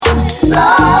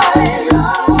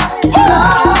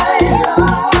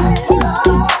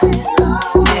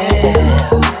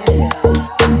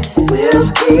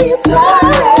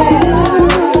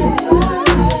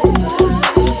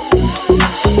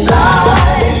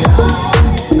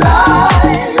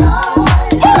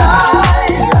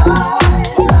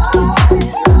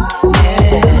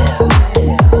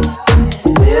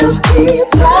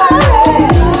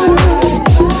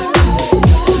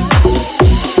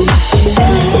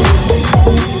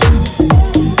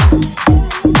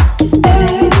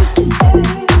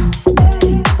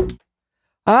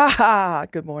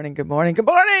Good morning, good morning, good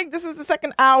morning. This is the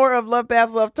second hour of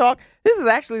LoveBabz, LoveTalk. This is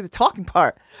actually the talking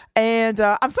part. And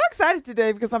I'm so excited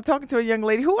today because I'm talking to a young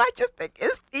lady who I just think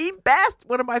is the best.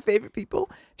 One of my favorite people.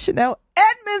 Shenell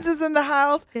Edmonds is in the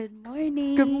house. Good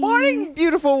morning. Good morning,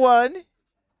 beautiful one.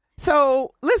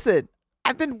 So, listen,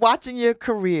 I've been watching your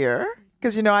career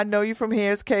because, I know you from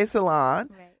Hair's K Salon.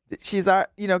 Right. She's our,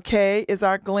 Kay is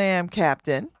our glam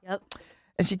captain. Yep.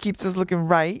 And she keeps us looking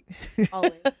right.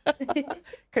 Always.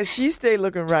 Because she stayed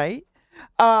looking right.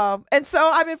 And so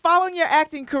I've been following your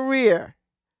acting career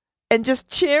and just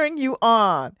cheering you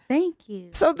on. Thank you.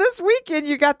 So this weekend,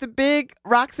 you got the big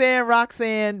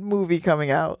Roxanne movie coming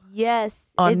out. Yes.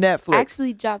 On Netflix.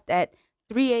 Actually dropped at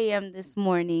 3 a.m. this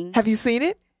morning. Have you seen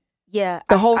it? Yeah.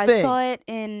 The whole thing? I saw it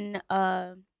in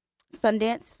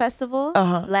Sundance Festival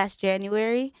last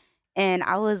January. And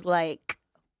I was like,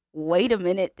 wait a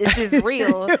minute, this is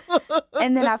real.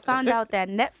 And then I found out that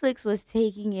Netflix was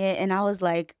taking it, and I was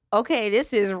like, okay,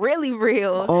 this is really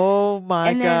real. Oh my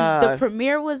God. And then the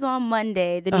premiere was on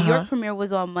Monday. The New York premiere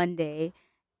was on Monday.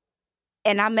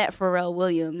 And I met Pharrell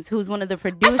Williams, who's one of the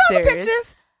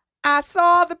producers. I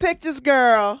saw the pictures,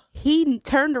 girl. He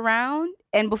turned around,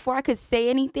 and before I could say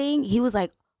anything, he was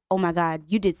like, oh my God,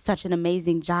 you did such an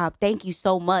amazing job. Thank you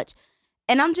so much.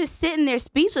 And I'm just sitting there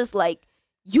speechless like,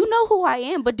 you know who I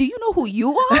am, but do you know who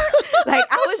you are? Like,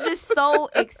 I was just so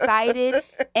excited.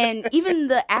 And even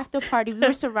the after party, we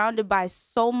were surrounded by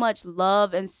so much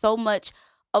love and so much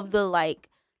of the, like,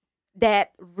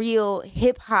 that real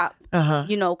hip hop,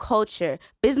 culture.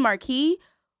 Biz Markie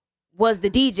was the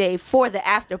DJ for the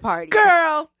after party.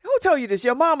 Girl, who told you this?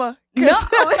 Your mama? No.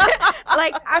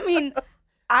 Like, I mean,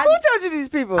 who told you these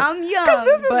people? I'm young. Because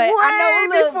this is way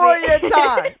before your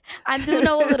time. I do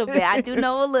know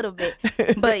a little bit.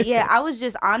 But yeah, I was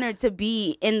just honored to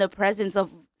be in the presence of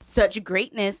such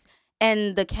greatness.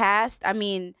 And the cast, I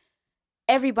mean,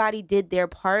 everybody did their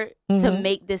part to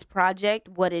make this project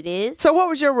what it is. So what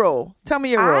was your role? Tell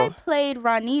me your role. I played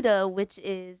Ronita, which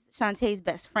is Shantae's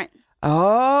best friend.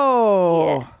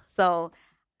 Oh. Yeah. So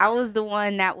I was the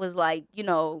one that was like,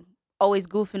 always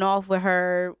goofing off with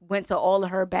her, went to all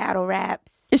of her battle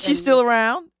raps. Is she still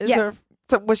around? Yes.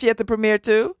 So was she at the premiere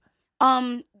too?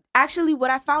 Actually,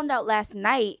 what I found out last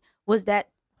night was that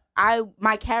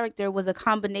my character was a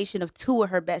combination of two of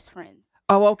her best friends.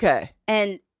 Oh, okay.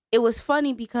 And it was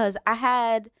funny because I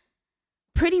had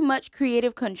pretty much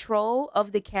creative control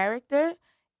of the character,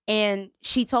 and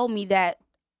she told me that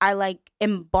I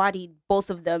embodied both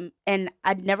of them, and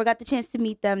I never got the chance to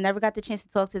meet them, never got the chance to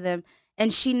talk to them.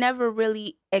 And she never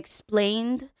really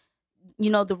explained,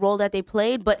 the role that they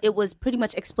played, but it was pretty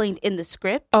much explained in the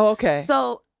script. Oh, okay.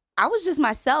 So I was just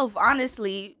myself,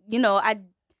 honestly. I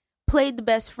played the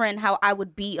best friend how I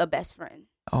would be a best friend.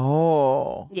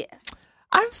 Oh. Yeah.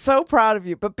 I'm so proud of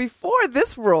you. But before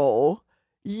this role,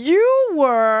 you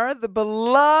were the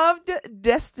beloved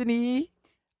Destiny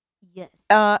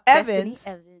Evans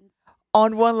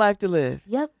on One Life to Live.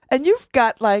 Yep. And you've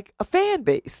got like a fan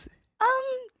base.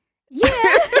 Yeah.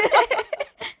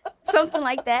 Something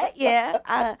like that. Yeah.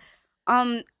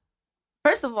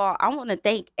 First of all, I want to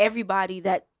thank everybody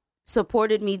that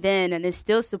supported me then and is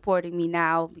still supporting me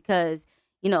now because,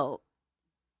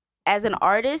 as an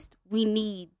artist, we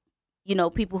need,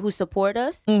 people who support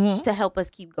us to help us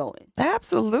keep going.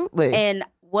 Absolutely. And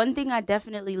one thing I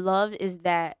definitely love is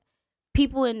that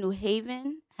people in New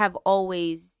Haven have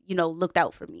always, looked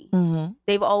out for me. Mm-hmm.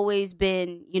 They've always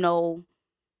been,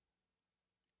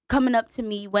 coming up to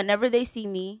me whenever they see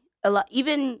me. A lot.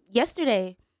 Even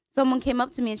yesterday, someone came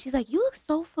up to me and she's like, "You look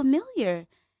so familiar."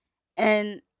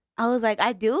 And I was like,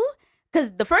 "I do?"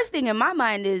 Because the first thing in my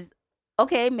mind is,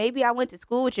 okay, maybe I went to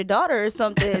school with your daughter or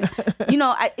something.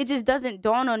 It just doesn't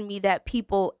dawn on me that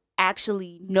people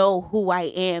actually know who I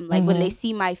am. Like when they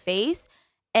see my face.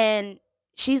 And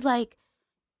she's like,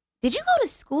 "Did you go to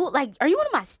school? Like, are you one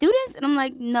of my students?" And I'm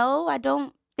like, "No, I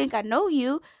don't think I know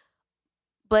you.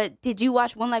 But did you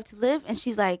watch One Life to Live?" And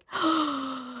she's like,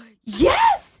 "Oh,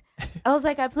 yes." I was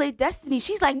like, "I played Destiny."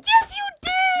 She's like, "Yes, you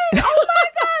did. Oh my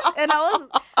gosh." And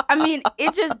I mean,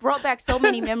 it just brought back so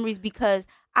many memories because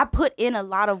I put in a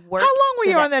lot of work. How long were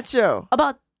you on that show?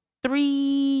 About 3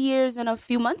 years and a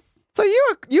few months. So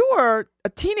you were a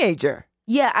teenager.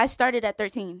 Yeah, I started at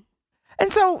 13.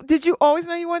 And so did you always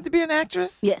know you wanted to be an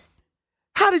actress? Yes.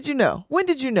 How did you know? When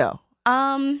did you know?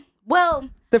 Well,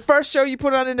 the first show you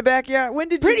put on in the backyard? When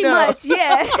did you know? Pretty much,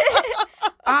 yeah.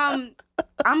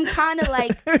 I'm kind of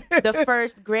like the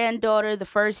first granddaughter, the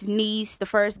first niece, the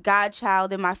first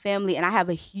godchild in my family, and I have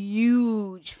a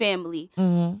huge family.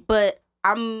 Mm-hmm. But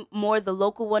I'm more the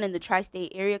local one in the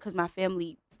tri-state area because my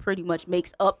family pretty much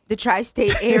makes up the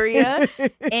tri-state area.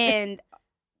 And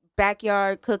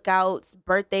backyard cookouts,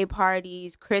 birthday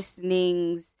parties,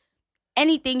 christenings,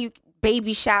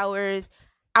 baby showers,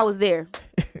 I was there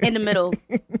in the middle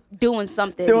doing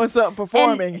something,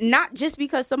 performing. And not just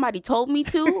because somebody told me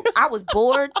to. I was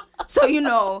bored.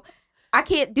 So, I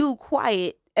can't do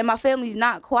quiet and my family's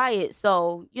not quiet.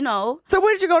 So, So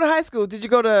where did you go to high school? Did you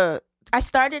go to... I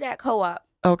started at co-op.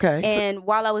 Okay. And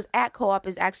while I was at co-op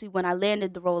is actually when I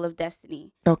landed the role of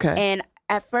Destiny. Okay. And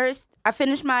at first, I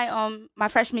finished my my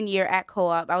freshman year at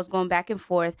co-op. I was going back and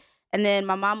forth. And then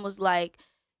my mom was like,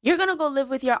 you're going to go live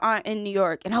with your aunt in New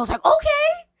York. And I was like, okay.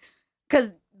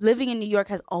 Because living in New York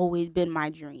has always been my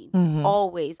dream. Mm-hmm.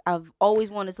 Always. I've always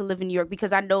wanted to live in New York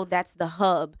because I know that's the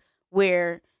hub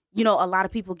where, a lot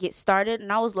of people get started.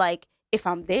 And I was like, if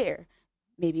I'm there,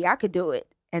 maybe I could do it.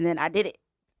 And then I did it.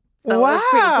 So wow. It was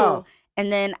pretty cool.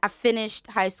 And then I finished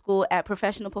high school at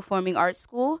Professional Performing Arts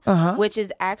School, which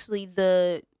is actually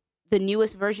the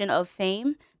newest version of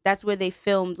Fame. That's where they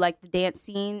filmed like the dance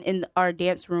scene in our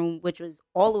dance room, which was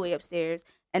all the way upstairs,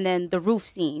 and then the roof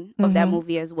scene of that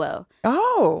movie as well.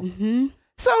 Oh. Mm-hmm.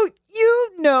 So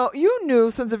you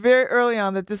knew since very early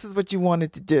on that this is what you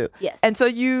wanted to do. Yes. And so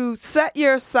you set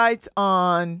your sights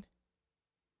on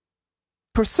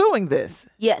pursuing this.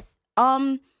 Yes.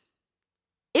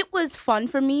 It was fun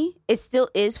for me. It still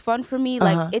is fun for me.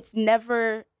 Like it's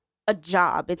never a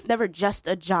job. It's never just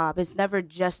a job. It's never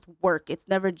just work. It's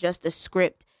never just a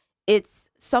script. It's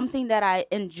something that I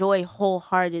enjoy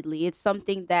wholeheartedly. It's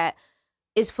something that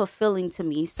is fulfilling to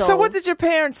me. So what did your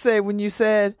parents say when you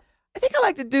said, I think I'd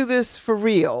like to do this for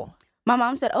real? My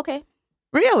mom said, okay.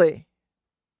 Really?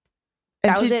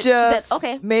 And she just said,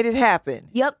 okay. Made it happen.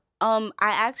 Yep. I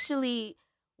actually,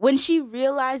 when she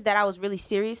realized that I was really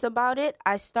serious about it,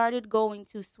 I started going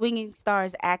to Swinging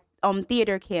Stars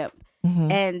theater camp.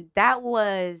 Mm-hmm. And that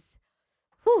was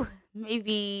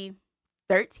maybe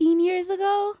 13 years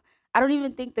ago. I don't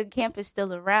even think the camp is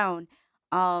still around.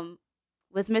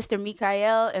 With Mr.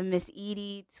 Mikael and Miss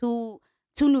Edie, two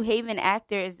New Haven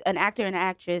actors, an actor and an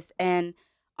actress. And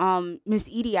Miss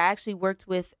Edie I actually worked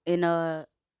with in a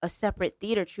separate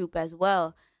theater troupe as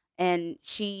well. And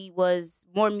she was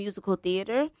more musical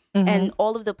theater. Mm-hmm. And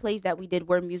all of the plays that we did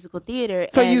were musical theater.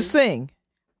 So you sing?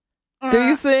 Do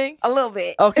you sing? A little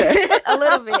bit. Okay. A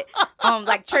little bit.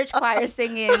 Like church choir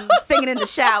singing in the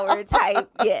shower type.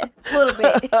 Yeah, a little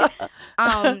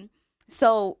bit.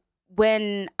 So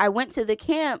when I went to the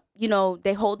camp,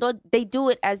 they do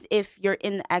it as if you're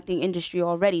in the acting industry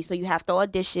already. So you have to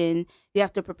audition, you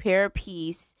have to prepare a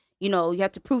piece, you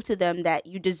have to prove to them that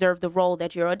you deserve the role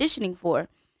that you're auditioning for.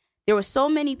 There were so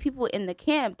many people in the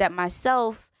camp that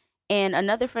myself and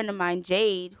another friend of mine,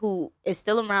 Jade, who is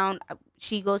still around,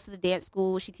 she goes to the dance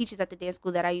school. She teaches at the dance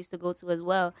school that I used to go to as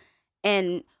well.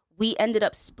 And we ended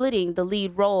up splitting the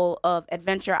lead role of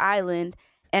Adventure Island,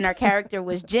 and our character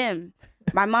was Jim.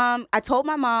 I told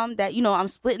my mom that, I'm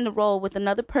splitting the role with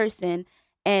another person.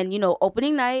 And,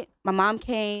 opening night, my mom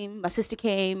came, my sister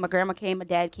came, my grandma came, my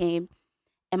dad came,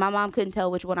 and my mom couldn't tell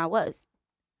which one I was.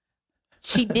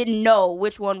 She didn't know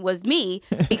which one was me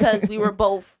because we were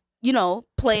both,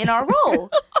 playing our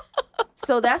role.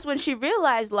 So that's when she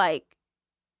realized, like,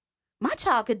 my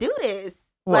child could do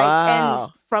this. Wow.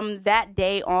 And from that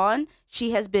day on,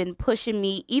 she has been pushing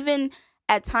me, even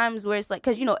at times where it's like,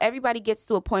 because, everybody gets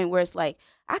to a point where it's like,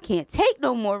 I can't take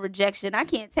no more rejection. I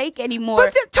can't take any more.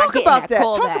 But talk about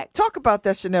that. Talk about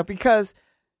that, Shenell, because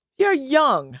you're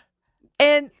young.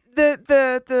 And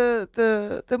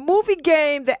the movie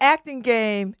game, the acting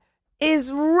game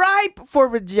is ripe for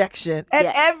rejection at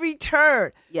every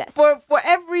turn. Yes. For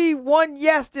every one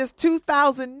yes, there's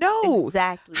 2,000 no's.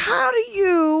 Exactly. How do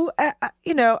you,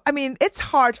 it's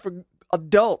hard for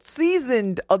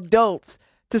seasoned adults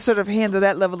to sort of handle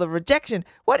that level of rejection.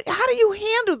 How do you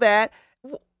handle that?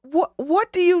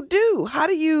 What do you do? How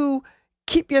do you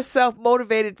keep yourself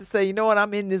motivated to say, you know what,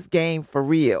 I'm in this game for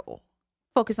real?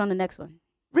 Focus on the next one.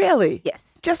 Really?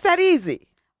 Yes. Just that easy?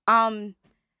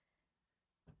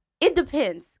 It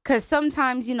depends. Because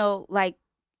sometimes, like,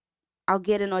 I'll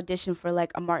get an audition for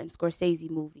like a Martin Scorsese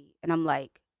movie, and I'm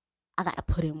like, I gotta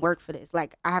put in work for this.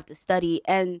 Like, I have to study.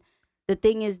 And the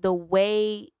thing is, the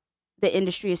way the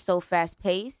industry is so fast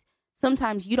paced,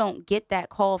 sometimes you don't get that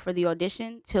call for the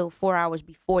audition till 4 hours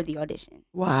before the audition.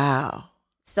 Wow.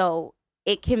 So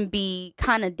it can be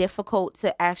kind of difficult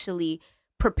to actually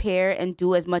prepare and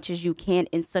do as much as you can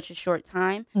in such a short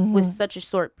time with such a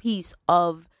short piece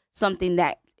of something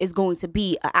that is going to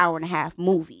be an hour and a half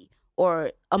movie,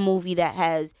 or a movie that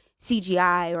has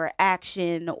CGI or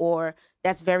action or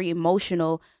that's very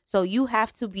emotional. So you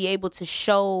have to be able to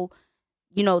show,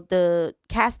 you know, the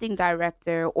casting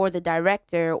director or the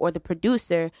director or the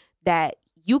producer that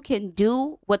you can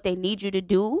do what they need you to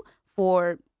do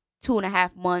for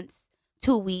 2.5 months,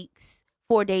 2 weeks,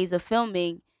 4 days of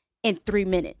filming in 3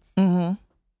 minutes.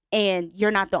 And you're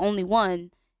not the only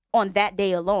one on that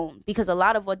day alone, because a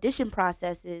lot of audition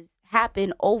processes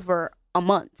happen over a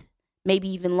month, maybe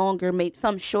even longer, maybe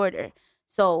some shorter.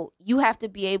 So you have to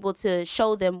be able to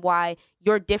show them why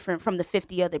you're different from the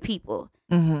 50 other people.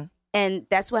 And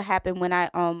that's what happened when I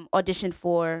auditioned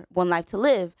for One Life to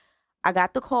Live. I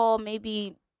got the call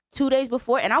maybe 2 days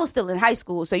before, and I was still in high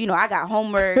school. So, you know, I got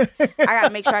homework. I got to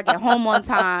make sure I get home on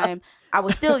time. I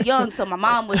was still young, so my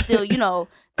mom was still, you know,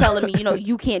 telling me, you know,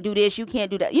 you can't do this, you can't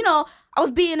do that. You know, I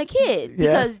was being a kid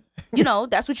because, you know,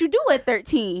 that's what you do at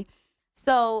 13.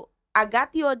 So I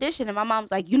got the audition, and my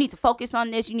mom's like, you need to focus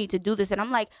on this, you need to do this. And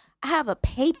I'm like, I have a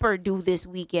paper due this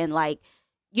weekend. Like,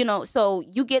 you know, so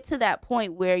you get to that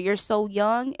point where you're so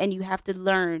young and you have to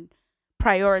learn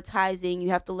prioritizing, you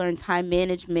have to learn time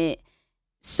management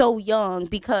so young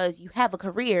because you have a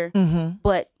career,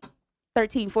 but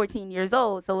 13, 14 years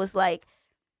old. So it's like,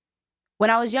 when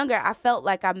I was younger, I felt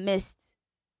like I missed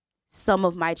some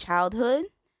of my childhood,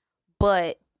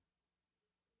 but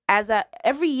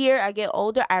every year I get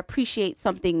older, I appreciate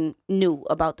something new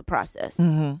about the process.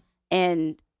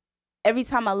 And every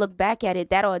time I look back at it,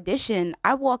 that audition,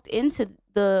 I walked into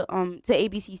the to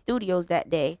ABC Studios that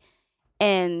day,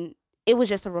 and it was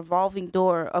just a revolving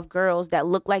door of girls that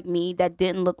looked like me, that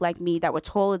didn't look like me, that were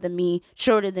taller than me,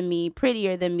 shorter than me,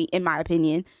 prettier than me, in my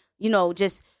opinion. You know,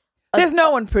 just there's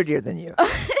no one prettier than you.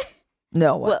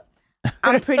 No one. Well,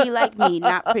 I'm pretty like me,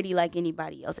 not pretty like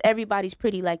anybody else. Everybody's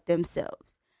pretty like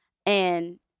themselves.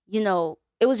 And, you know,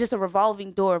 it was just a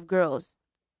revolving door of girls.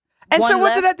 And so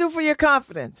what did that do for your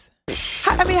confidence?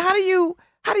 I mean, how do you,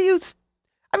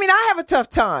 I mean, I have a tough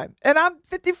time and I'm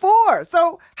 54.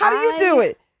 So how do you do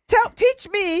it? Teach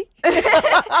me.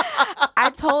 I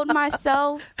told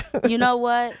myself, you know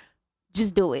what?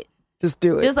 Just do it. Just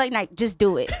do it. Just like Nike, just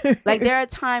do it. Like, there are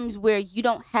times where you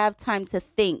don't have time to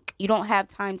think. You don't have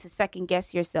time to second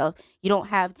guess yourself. You don't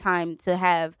have time to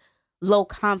have low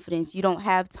confidence. You don't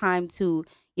have time to,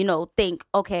 you know, think,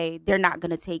 okay, they're not going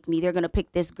to take me. They're going to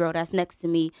pick this girl that's next to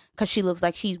me because she looks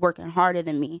like she's working harder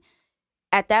than me.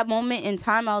 At that moment in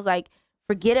time, I was like,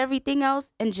 forget everything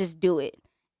else and just do it.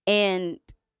 And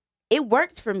it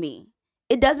worked for me.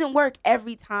 It doesn't work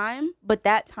every time, but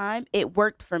that time it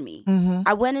worked for me.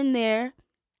 I went in there,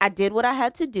 I did what I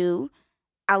had to do,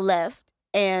 I left,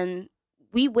 and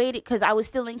we waited, because I was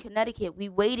still in Connecticut. We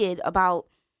waited about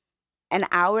an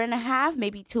hour and a half,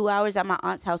 maybe 2 hours at my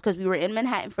aunt's house, because we were in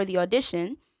Manhattan for the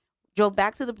audition. Drove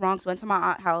back to the Bronx, went to my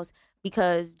aunt's house,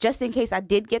 because just in case I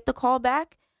did get the call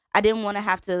back, I didn't want to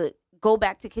have to go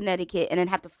back to Connecticut and then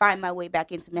have to find my way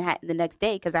back into Manhattan the next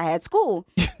day because I had school.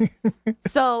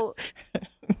 So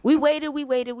we waited,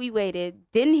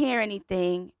 didn't hear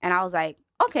anything. And I was like,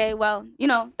 okay, well, you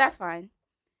know, that's fine.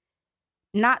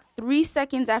 Not 3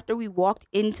 seconds after we walked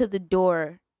into the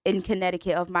door in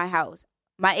Connecticut of my house,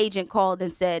 my agent called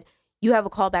and said, you have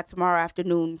a call back tomorrow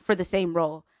afternoon for the same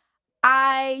role.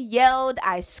 I yelled,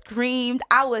 I screamed.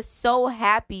 I was so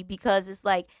happy because it's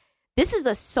like, this is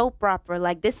a soap opera.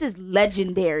 Like, this is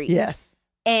legendary. Yes.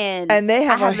 And they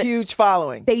have a huge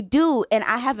following. They do. And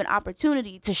I have an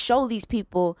opportunity to show these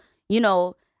people, you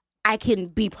know, I can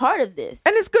be part of this.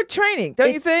 And it's good training,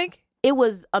 don't you think? It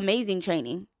was amazing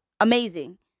training.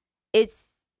 Amazing. It's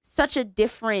such a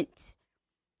different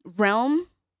realm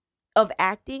of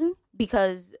acting,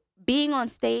 because being on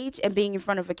stage and being in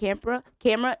front of a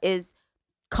camera is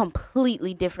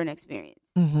completely different experience.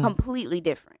 Completely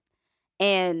different.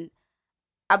 And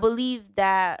I believe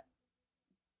that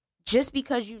just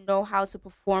because you know how to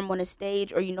perform on a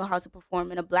stage or you know how to perform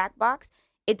in a black box,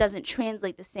 it doesn't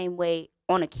translate the same way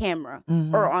on a camera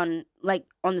or on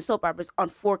the soap operas on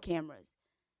 4 cameras.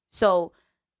 So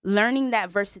learning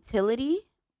that versatility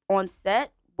on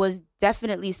set was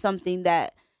definitely something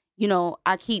that, you know,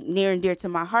 I keep near and dear to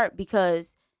my heart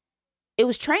because it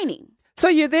was training. So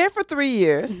you're there for 3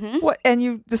 years. What? And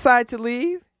you decide to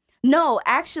leave? No,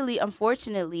 actually,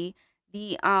 unfortunately,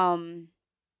 the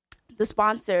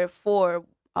sponsor for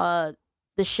the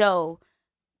show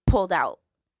pulled out.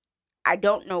 I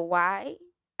don't know why.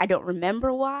 I don't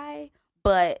remember why,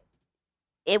 but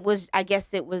I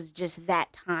guess it was just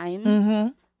that time. Mm-hmm.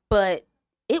 But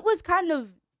it was kind of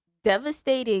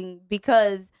devastating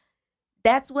because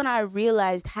that's when I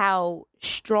realized how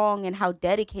strong and how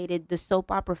dedicated the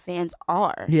soap opera fans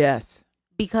are. Yes.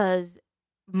 Because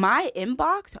my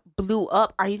inbox blew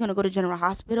up. Are you going to go to General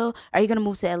Hospital? Are you going to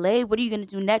move to LA? What are you going to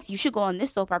do next? You should go on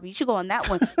this soap opera. You should go on that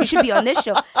one. You should be on this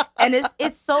show. And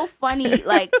it's so funny,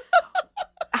 like,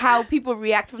 how people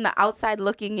react from the outside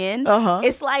looking in. Uh-huh.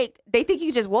 It's like they think you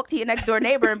can just walk to your next door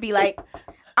neighbor and be like,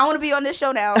 I want to be on this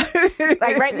show now.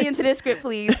 Like, write me into this script,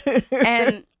 please.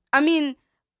 And I mean,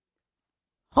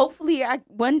 hopefully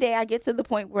one day I get to the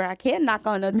point where I can knock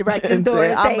on a director's door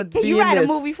and say, can you write a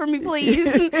movie for me,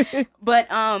 please? But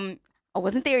I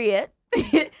wasn't there yet.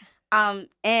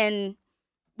 And,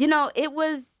 you know,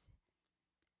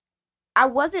 I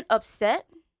wasn't upset.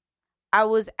 I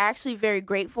was actually very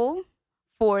grateful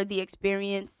for the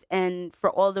experience and for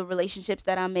all the relationships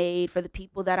that I made, for the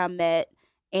people that I met,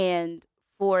 and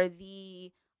for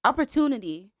the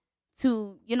opportunity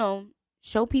to, you know,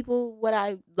 show people what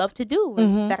I love to do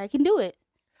and that I can do it.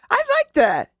 I like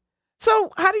that.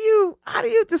 So how do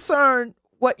you discern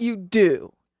what you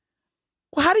do?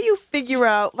 Well, how do you figure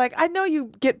out? Like, I know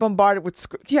you get bombarded with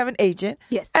scripts. You have an agent,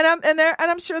 yes, and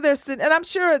I'm sure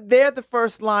they're the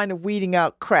first line of weeding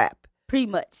out crap. Pretty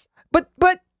much. But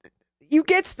you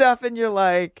get stuff, and you're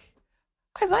like,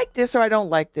 I like this or I don't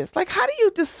like this. Like, how do you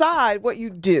decide what you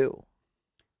do?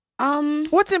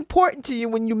 What's important to you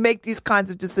when you make these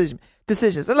kinds of decisions?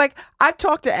 And like, I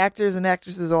talk to actors and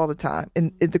actresses all the time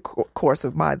in the course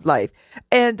of my life,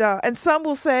 and some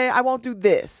will say, I won't do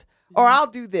this, or I'll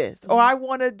do this, or I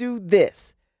want to do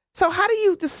this. So how do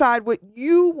you decide what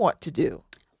you want to do?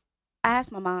 I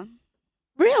asked my mom.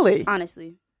 Really?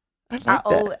 Honestly. I like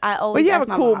that. I always well, you have ask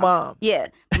a my cool mom. Yeah.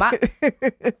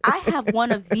 I have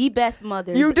one of the best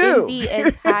mothers You do. in the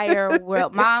entire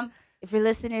world. Mom, if you're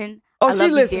listening, Oh, I she love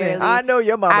you listening. dearly. I know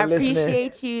your mama listening. I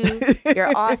appreciate you.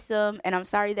 You're awesome. And I'm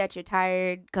sorry that you're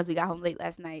tired because we got home late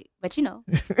last night. But, you know,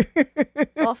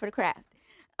 it's all for the craft.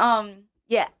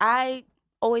 Yeah, I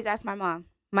always ask my mom.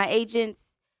 My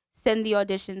agents send the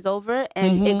auditions over,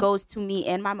 and it goes to me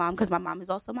and my mom because my mom is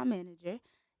also my manager.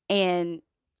 And,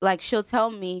 like, she'll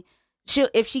tell me,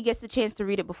 if she gets the chance to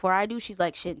read it before I do, she's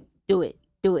like, Shin, do it.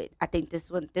 I think this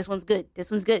one's good.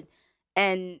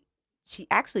 And she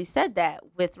actually said that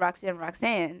with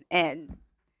Roxanne, and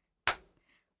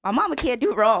my mama can't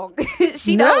do wrong.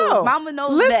 She knows. Mama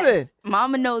knows best.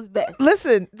 Mama knows best.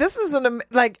 Listen, this is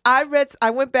I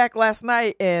went back last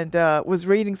night and was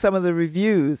reading some of the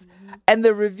reviews, and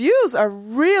the reviews are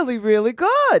really, really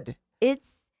good.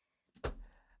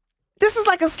 This is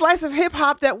like a slice of hip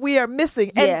hop that we are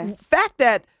missing. And the fact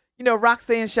that, you know,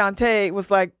 Roxanne Shante was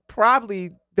like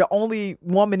probably the only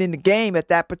woman in the game at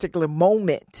that particular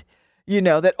moment, you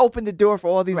know, that opened the door for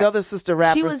all these other sister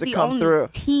rappers to come through.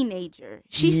 She was the only teenager.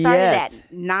 She started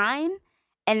at 9,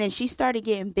 and then she started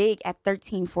getting big at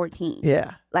 13, 14.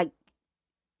 Yeah. Like,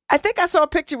 I think I saw a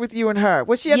picture with you and her.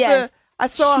 Was she at I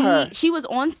saw her. She was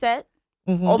on set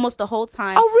almost the whole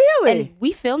time. Oh, really? And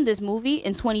we filmed this movie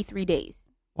in 23 days.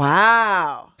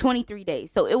 Wow. 23 days.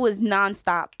 So it was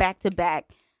nonstop, back to back.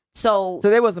 So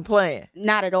they wasn't playing?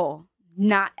 Not at all.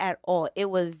 Not at all. It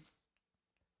was.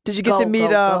 Did you get to meet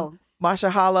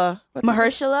Mahershala?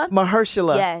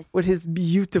 Mahershala. Yes. With his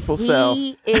beautiful self.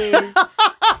 He is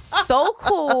so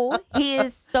cool. He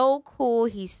is so cool.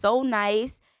 He's so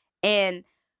nice. And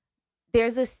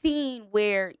there's a scene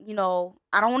where, you know,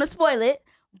 I don't want to spoil it,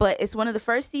 but it's one of the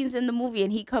first scenes in the movie,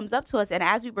 and he comes up to us, and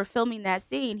as we were filming that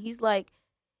scene, he's like,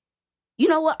 you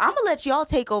know what? I'm going to let y'all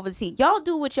take over the scene. Y'all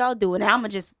do what y'all do, and I'm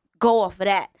going to just go off of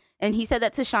that. And he said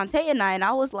that to Shantae and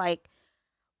I was like,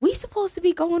 we supposed to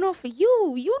be going off of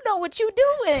you. You know what you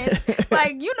doing.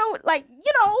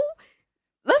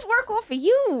 Let's work off of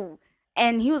you.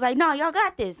 And he was like, no, y'all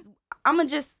got this. I'm going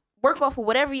to just work off of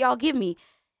whatever y'all give me.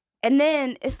 And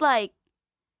then it's like,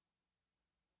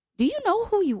 do you know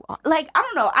who you are? Like, I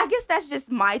don't know. I guess that's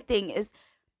just my thing is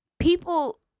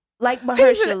people like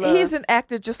Mahershala. He's an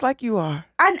actor just like you are.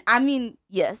 I mean,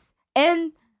 yes.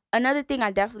 And another thing I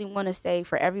definitely want to say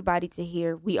for everybody to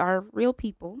hear, we are real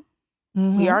people.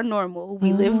 We are normal.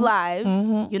 We live lives.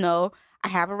 You know, I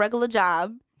have a regular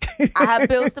job. I have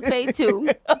bills to pay too.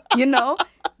 You know,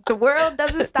 the world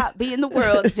doesn't stop being the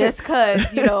world just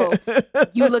because, you know,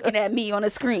 you looking at me on a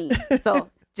screen. So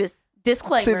just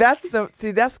disclaimer.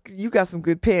 See, that's you got some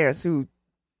good parents who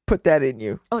put that in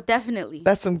you. Oh, definitely.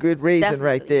 That's some good raising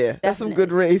right there. That's some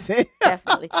good raising.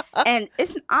 Definitely. And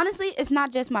it's honestly, it's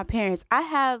not just my parents. I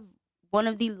have one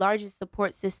of the largest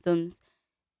support systems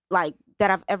like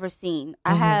that I've ever seen.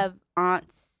 I have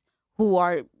aunts who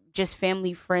are just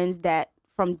family friends that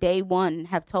from day one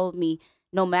have told me,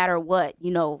 no matter what,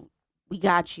 you know, we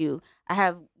got you. I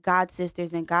have god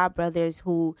sisters and god brothers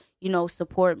who, you know,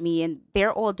 support me, and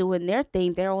they're all doing their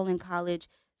thing. They're all in college.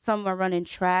 Some are running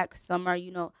track. Some are,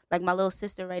 you know, like my little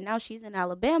sister right now, she's in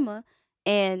Alabama,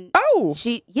 and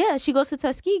she goes to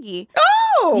Tuskegee.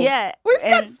 Oh, yeah, we've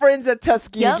got friends at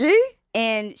Tuskegee. Yep.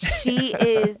 And she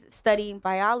is studying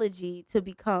biology to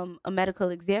become a medical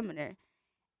examiner.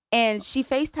 And she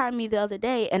FaceTimed me the other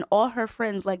day, and all her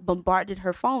friends like bombarded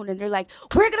her phone, and they're like,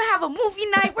 "We're gonna have a movie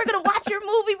night. We're gonna watch your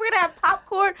movie. We're gonna have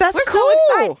popcorn. We're cool.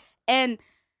 So excited." And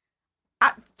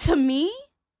to me,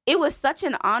 it was such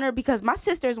an honor because my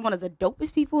sister is one of the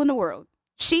dopest people in the world.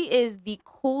 She is the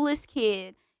coolest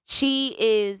kid. She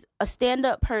is a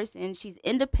stand-up person. She's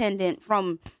independent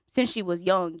from since she was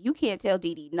young. You can't tell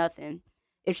Dee Dee nothing.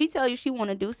 If she tell you she want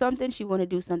to do something, she want to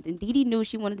do something. Dee Dee knew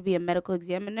she wanted to be a medical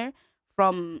examiner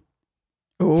from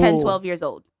 10, 12 years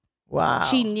old. Wow.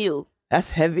 She knew. That's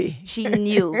heavy. She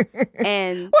knew.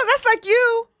 And well, that's like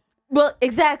you. Well,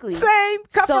 exactly. Same.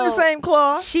 Cut from the same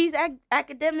cloth. She's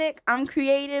academic. I'm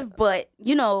creative. But,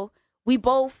 you know, we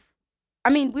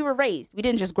were raised. We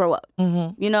didn't just grow up,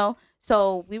 you know?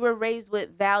 So we were raised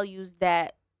with values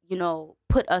that, you know,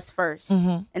 put us first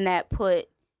and that put,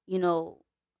 you know,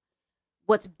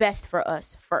 what's best for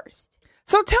us first.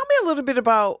 So tell me a little bit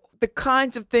about the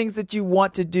kinds of things that you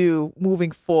want to do moving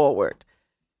forward.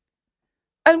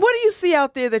 And what do you see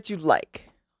out there that you like?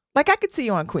 Like, I could see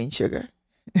you on Queen Sugar.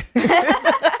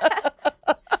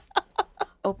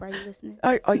 Oprah, are you listening?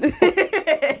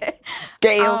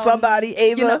 Gail, somebody,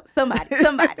 Ava. You know, somebody.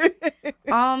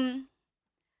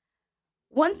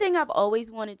 One thing I've always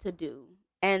wanted to do,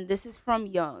 and this is from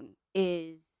young,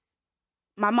 is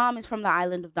my mom is from the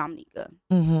island of Dominica.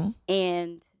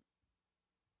 And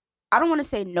I don't want to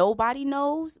say nobody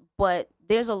knows, but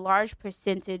there's a large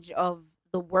percentage of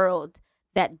the world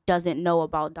that doesn't know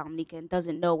about Dominica and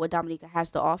doesn't know what Dominica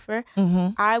has to offer.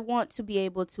 I want to be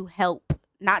able to help,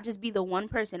 not just be the one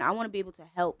person. I want to be able to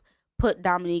help put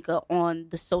Dominica on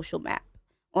the social map,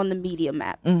 on the media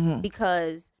map,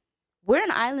 because we're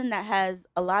an island that has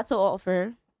a lot to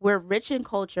offer. We're rich in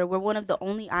culture. We're one of the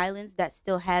only islands that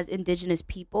still has indigenous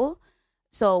people.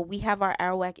 So we have our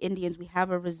Arawak Indians. We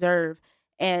have a reserve.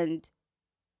 And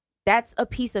that's a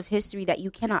piece of history that you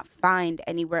cannot find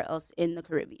anywhere else in the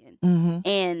Caribbean.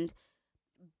 And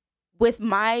with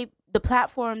the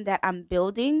platform that I'm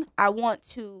building, I want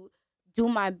to do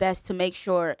my best to make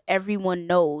sure everyone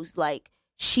knows, like,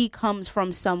 she comes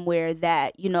from somewhere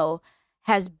that, you know,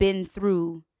 has been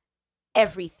through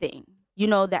everything, you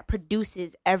know, that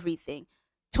produces everything.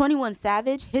 21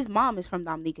 Savage, his mom is from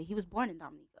Dominica. He was born in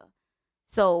Dominica.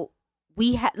 So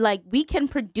we can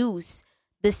produce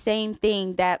the same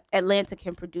thing that Atlanta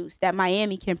can produce, that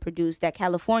Miami can produce, that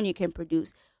California can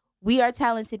produce. We are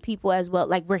talented people as well.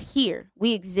 Like, we're here.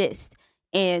 We exist.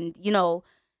 And, you know,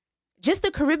 just the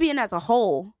Caribbean as a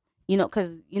whole, you know,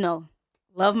 because, you know,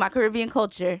 love my Caribbean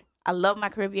culture. I love my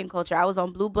Caribbean culture. I was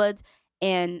on Blue Buds,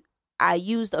 and I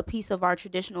used a piece of our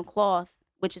traditional cloth,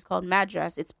 which is called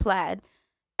madras. It's plaid,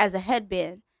 as a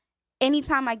headband.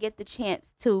 Anytime I get the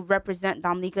chance to represent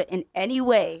Dominica in any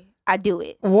way, I do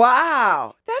it.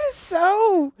 Wow. That is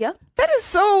so. Yep. That is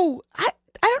so. I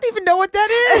don't even know what that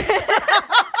is.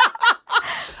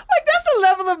 Like, that's a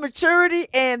level of maturity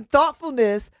and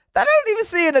thoughtfulness that I don't even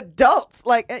see in adults.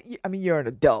 Like, I mean, you're an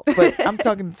adult, but I'm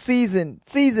talking seasoned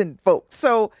folks.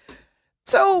 So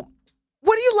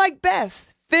what do you like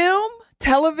best? Film,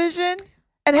 television,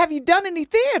 and have you done any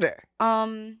theater?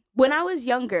 When I was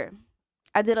younger,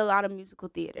 I did a lot of musical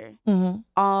theater.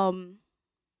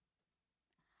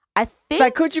 I think,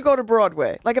 like, could you go to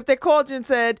Broadway? Like, if they called you and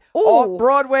said, off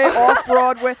Broadway,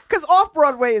 because off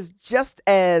Broadway is just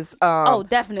as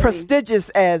definitely prestigious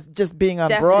as just being on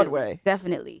Broadway.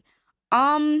 Definitely.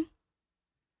 I mean,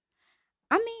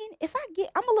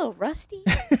 I'm a little rusty,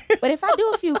 but if I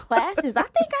do a few classes, I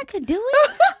think I could do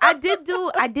it. I did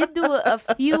do a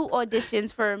few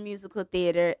auditions for musical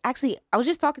theater. Actually, I was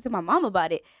just talking to my mom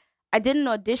about it. I did an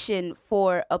audition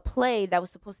for a play that was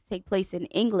supposed to take place in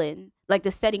England. Like,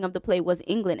 the setting of the play was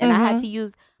England, and I had to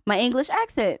use my English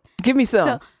accent. Give me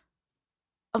some.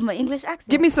 Of my English accent.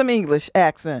 Give me some English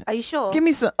accent. Are you sure? Give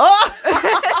me some. Oh!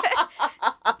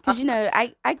 Because, you know,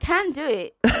 I can do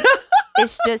it.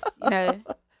 It's just, you know,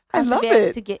 I have love to be able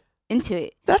it. to get into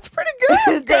it. That's pretty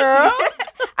good, girl.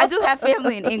 I do have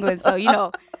family in England, so, you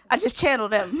know, I just channel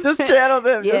them. Just channel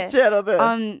them. Yeah. Just channel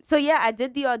them. So yeah, I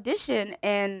did the audition,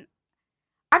 and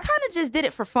I kind of just did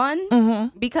it for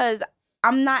fun because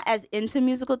I'm not as into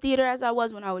musical theater as I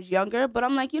was when I was younger. But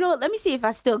I'm like, you know what? Let me see if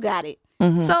I still got it.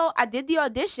 So I did the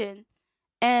audition,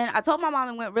 and I told my mom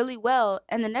it went really well.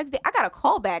 And the next day, I got a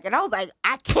call back, and I was like,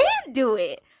 I can do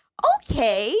it.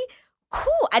 Okay,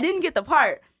 cool. I didn't get the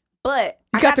part, but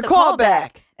I got the call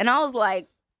back, and I was like,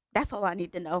 that's all I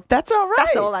need to know. That's all right.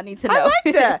 That's all I need to know. I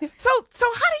like that. So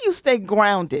how do you stay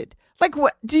grounded? Like,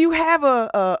 what do you have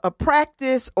a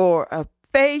practice or a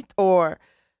faith, or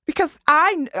because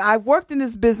I worked in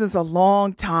this business a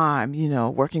long time,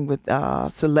 working with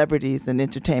celebrities and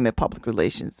entertainment public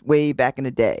relations way back in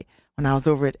the day when I was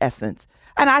over at Essence,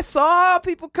 and I saw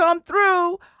people come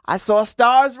through. I saw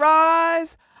stars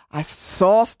rise. I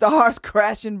saw stars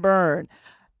crash and burn.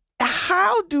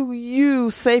 How do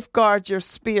you safeguard your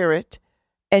spirit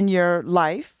and your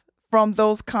life from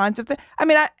those kinds of things? I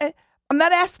mean, I'm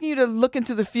not asking you to look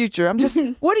into the future. I'm just,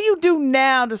 what do you do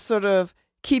now to sort of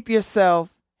keep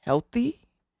yourself healthy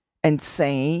and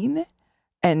sane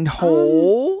and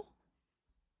whole?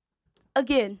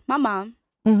 Again, my mom,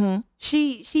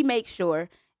 she makes sure.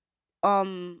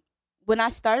 When I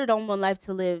started on One Life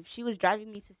to Live, she was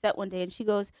driving me to set one day, and she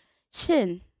goes,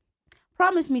 Shin,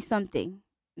 promise me something.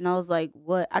 And I was like,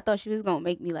 what? I thought she was going to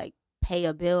make me like pay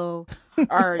a bill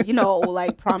or,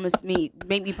 like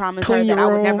make me promise Clean her that I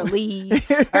would room. never leave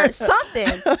or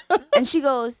something. And she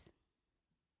goes,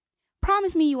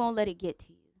 promise me you won't let it get to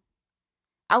you.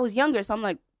 I was younger, so I'm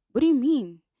like, what do you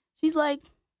mean? She's like,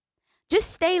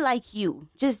 just stay like you.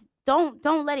 Just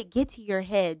don't let it get to your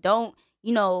head. Don't,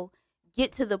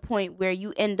 get to the point where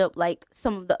you end up like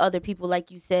some of the other people,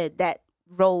 like you said, that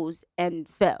rose and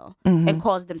fell and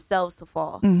caused themselves to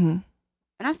fall. And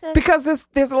I said, because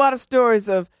there's a lot of stories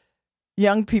of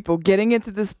young people getting into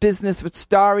this business with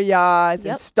starry eyes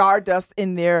and stardust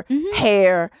in their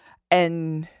hair,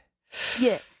 and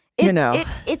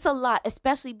it's a lot,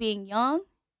 especially being young.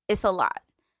 It's a lot.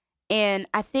 And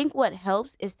I think what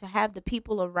helps is to have the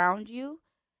people around you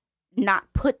not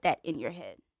put that in your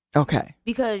head. Okay.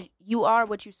 Because you are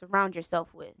what you surround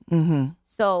yourself with.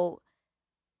 So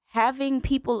having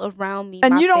people around me,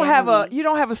 and you don't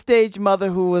have a stage mother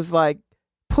who was like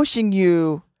pushing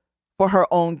you for her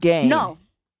own gain. No,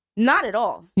 not at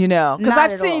all. Because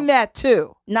I've seen that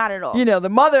too. Not at all. The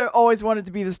mother always wanted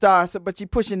to be the star, but she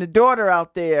pushing the daughter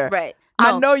out there. Right.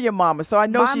 No. I know your mama, so I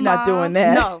know she's not doing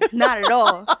that. No, not at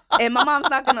all. And my mom's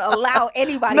not going to allow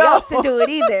anybody else to do it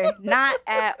either. Not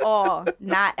at all.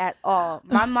 Not at all.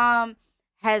 My mom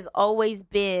has always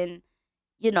been,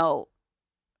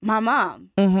 my mom.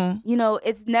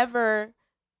 It's never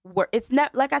work. It's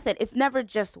not, like I said, it's never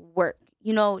just work.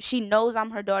 She knows I'm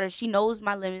her daughter. She knows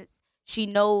my limits. She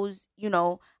knows,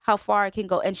 how far I can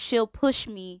go. And she'll push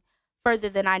me further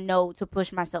than I know to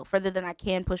push myself, further than I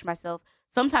can push myself,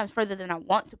 sometimes further than I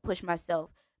want to push myself,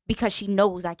 because she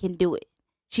knows I can do it.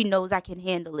 She knows I can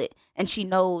handle it. And she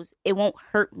knows it won't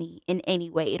hurt me in any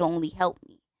way. It'll only help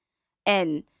me.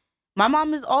 And my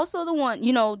mom is also the one,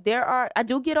 I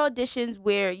do get auditions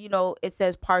where, it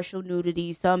says partial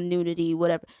nudity, some nudity,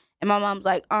 whatever. And my mom's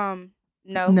like,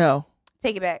 no.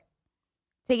 Take it back.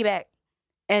 Take it back.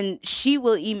 And she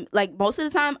will, like most of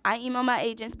the time, I email my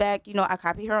agents back. I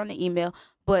copy her on the email.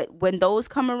 But when those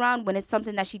come around, when it's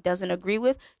something that she doesn't agree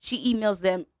with, she emails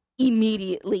them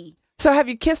immediately. So have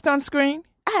you kissed on screen?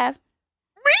 I have.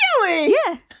 Really?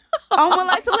 Yeah. On One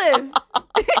Life to Live.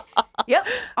 Yep.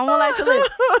 On One Life to Live.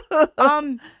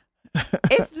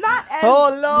 It's not as...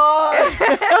 Oh,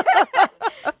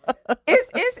 Lord.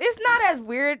 it's not as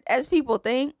weird as people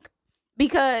think,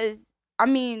 because,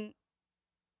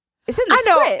 it's in the script.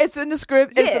 I know, it's in the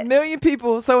script. Yeah. It's 1 million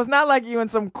people, so it's not like you in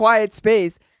some quiet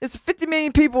space. It's 50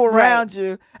 million people around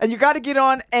you, and you got to get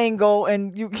on angle,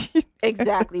 and you...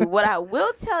 Exactly. What I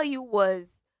will tell you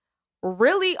was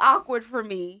really awkward for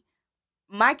me.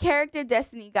 My character,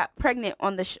 Destiny, got pregnant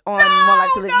on One Life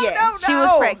to Live. She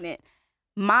was pregnant.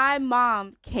 My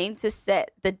mom came to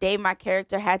set the day my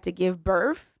character had to give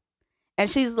birth, and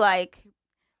she's like,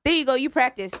 there you go, you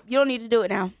practice. You don't need to do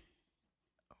it now.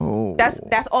 Oh.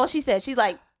 That's all she said. She's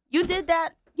like, you did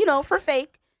that, for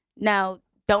fake. Now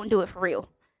don't do it for real.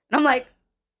 And I'm like,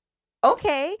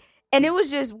 okay. And it was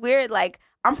just weird. Like,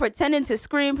 I'm pretending to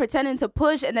scream, pretending to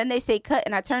push, and then they say cut,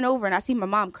 and I turn over and I see my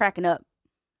mom cracking up.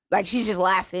 Like, she's just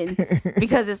laughing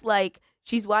because it's like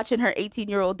she's watching her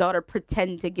 18-year-old daughter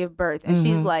pretend to give birth. And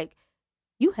she's like,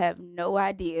 you have no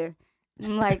idea.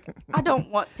 I'm like, I don't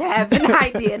want to have an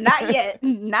idea. Not yet.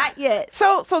 Not yet.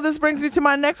 So this brings me to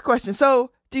my next question.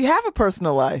 So do you have a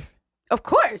personal life? Of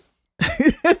course.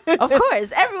 Of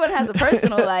course, everyone has a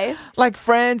personal life. Like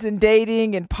friends and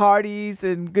dating and parties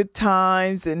and good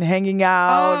times and hanging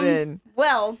out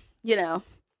Well,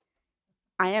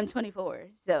 I am 24,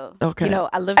 so okay.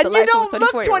 I live the and life you don't of a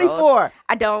 24-year-old. look 24.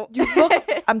 I don't. You look.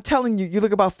 I'm telling you, you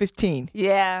look about 15.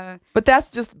 Yeah. But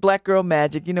that's just black girl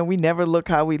magic. We never look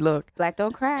how we look. Black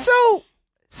don't crack.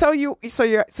 So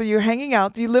you're hanging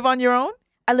out. Do you live on your own?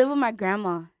 I live with my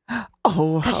grandma.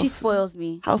 Oh, Because she spoils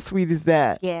me. How sweet is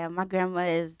that? Yeah, my grandma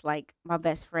is like my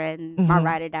best friend, Mm-hmm. my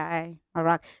ride or die, my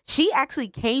rock. She actually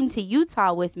came to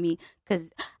Utah with me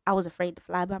because I was afraid to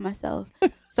fly by myself.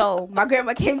 So my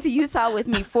grandma came to Utah with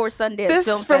me for Sundance This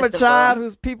Film from Festival. a child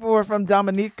whose people were from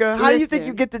Dominica. How do you think Listen.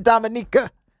 you get to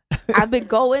Dominica? I've been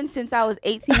going since I was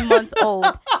 18 months old.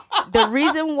 The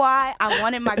reason why I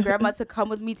wanted my grandma to come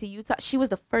with me to Utah, she was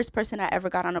the first person I ever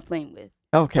got on a plane with.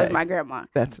 Okay. Was my grandma.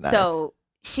 That's nice. So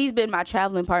she's been my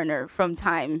traveling partner from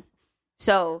time.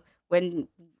 So when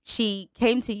she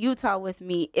came to Utah with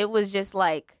me, it was just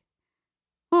like,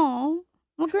 oh,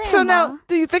 my grandma. So now,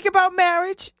 do you think about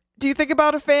marriage? Do you think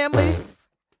about a family?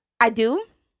 I do.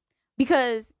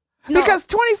 Because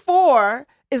 24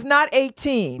 is not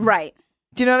 18. Right.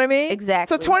 Do you know what I mean?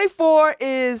 Exactly. So 24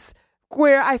 is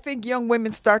where I think young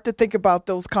women start to think about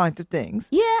those kinds of things.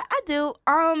 Yeah, I do.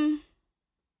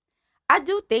 I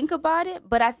do think about it,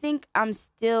 but I think I'm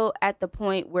still at the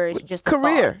point where it's just a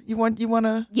career. thought. You want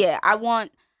to. Yeah, I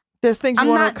want. There's things you I'm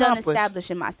want to not done accomplish.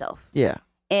 establishing myself. Yeah.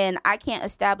 And I can't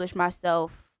establish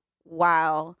myself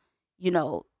while,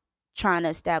 trying to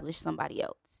establish somebody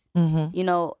else.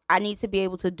 Mm-hmm. I need to be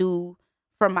able to do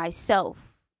for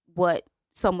myself what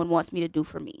someone wants me to do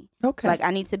for me. Okay. Like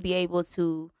I need to be able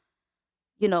to,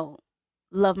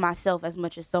 love myself as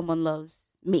much as someone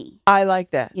loves me. I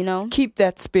like that. Keep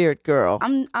that spirit, girl.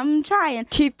 I'm trying.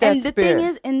 Keep that and the spirit. thing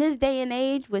is, in this day and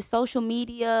age with social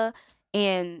media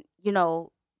and,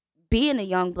 being a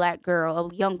young black girl,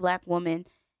 a young black woman,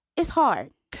 it's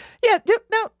hard. Yeah.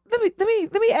 Now, let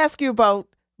me ask you about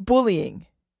bullying.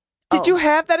 Did you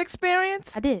have that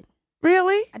experience? I did.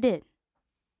 Really? I did.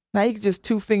 Now you can just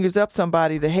 2 fingers up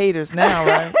somebody, the haters now,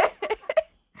 right?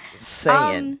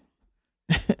 Saying.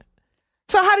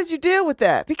 So how did you deal with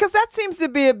that? Because that seems to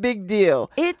be a big deal.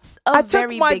 It's a very big deal. I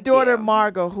took my daughter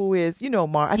Margot, who is,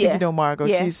 I think you know Margot.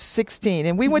 Yeah. She's 16,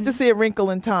 and we went to see A Wrinkle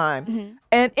in Time. Mm-hmm.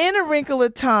 And in A Wrinkle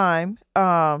in Time,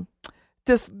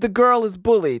 the girl is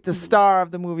bullied. The star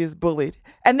of the movie is bullied,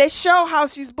 and they show how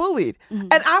she's bullied. Mm-hmm.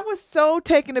 And I was so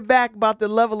taken aback about the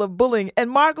level of bullying. And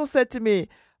Margot said to me,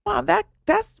 "Mom,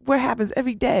 that's what happens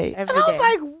every day." And I was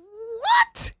like,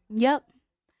 "What?" Yep.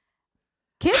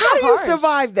 Kids How are do you harsh.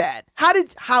 survive that?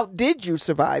 How did you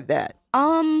survive that?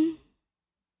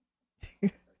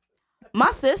 My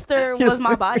sister was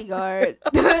my bodyguard.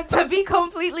 To be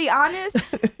completely honest,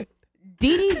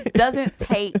 Dee Dee doesn't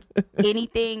take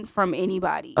anything from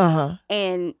anybody.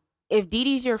 And if Dee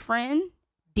Dee's your friend,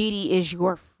 Dee Dee is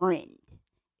your friend.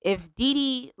 If Dee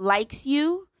Dee likes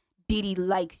you, Dee Dee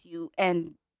likes you,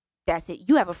 and that's it.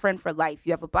 You have a friend for life.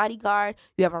 You have a bodyguard.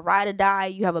 You have a ride or die.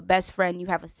 You have a best friend. You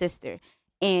have a sister.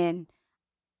 And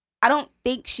I don't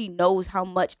think she knows how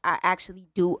much I actually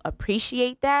do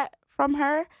appreciate that from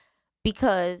her,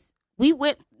 because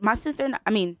my sister and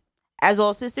I, as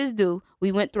all sisters do,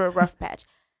 we went through a rough patch.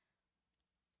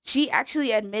 She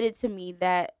actually admitted to me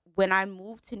that when I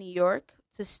moved to New York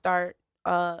to start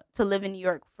to live in New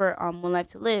York for One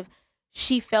Life to Live,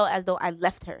 she felt as though I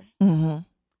left her. Mm-hmm.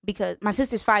 Because my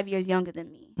sister's 5 years younger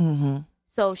than me. Mm-hmm.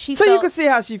 So you could see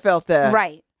how she felt that.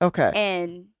 Right. Okay.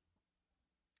 And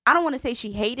I don't want to say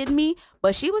she hated me,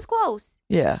 but she was close.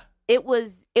 Yeah. It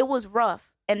was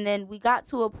rough. And then we got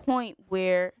to a point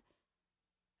where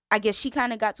I guess she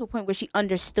kind of got to a point where she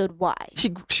understood why. She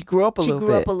grew up a little bit. She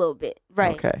grew up a little bit.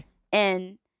 Right. Okay.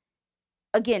 And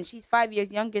again, she's 5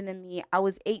 years younger than me. I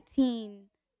was 18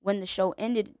 when the show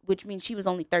ended, which means she was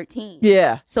only 13.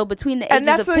 Yeah. So between the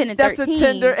ages of 10 and 13. That's a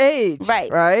tender age.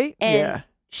 Right. Right? And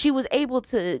she was able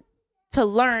to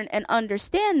learn and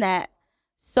understand that.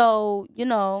 So, it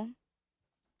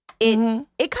kind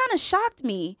of shocked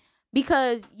me,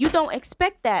 because you don't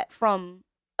expect that from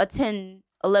a 10,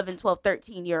 11, 12,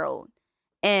 13-year-old.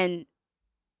 And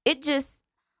it just,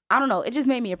 I don't know, it just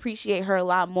made me appreciate her a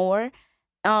lot more.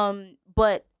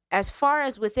 But as far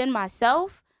as within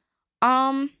myself,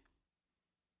 when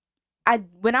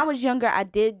I was younger, I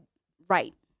did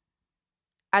write.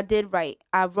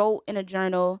 I wrote in a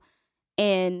journal,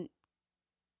 and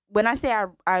when I say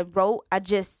I wrote, I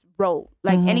just wrote.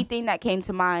 Like anything that came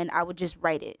to mind, I would just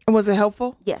write it. And was it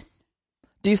helpful? Yes.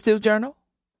 Do you still journal?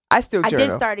 I still journal. I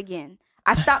did start again.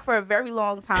 I stopped for a very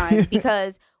long time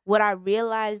because what I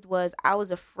realized was I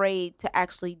was afraid to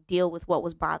actually deal with what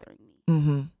was bothering me.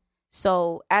 Mm-hmm.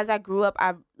 So as I grew up,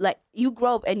 you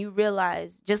grow up and you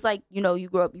realize, just like, you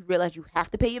grow up, you realize you have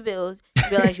to pay your bills. You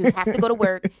realize you have to go to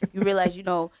work. You realize,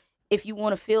 if you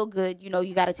want to feel good, you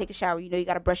got to take a shower. You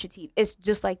got to brush your teeth. It's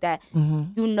just like that.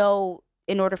 Mm-hmm.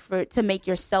 In order to make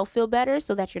yourself feel better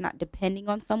so that you're not depending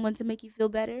on someone to make you feel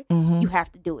better, Mm-hmm. you have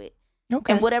to do it.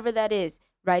 Okay. And whatever that is,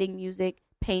 writing music,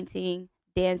 painting,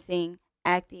 dancing,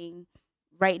 acting,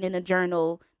 writing in a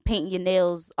journal, painting your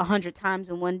nails 100 times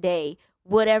in one day,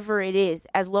 whatever it is,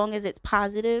 as long as it's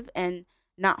positive and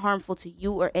not harmful to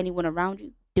you or anyone around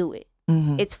you, do it.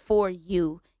 Mm-hmm. It's for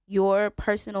you. Your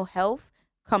personal health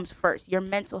comes first. Your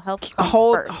mental health comes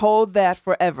first. Hold that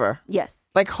forever. Yes.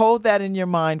 Like, hold that in your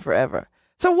mind forever.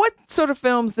 So what sort of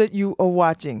films that you are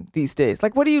watching these days?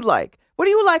 Like, what do you like? What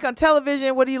do you like on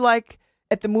television? What do you like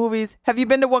at the movies? Have you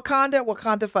been to Wakanda?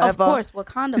 Wakanda forever. Of course,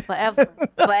 Wakanda forever.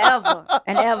 Forever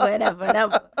and ever and ever and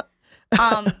ever.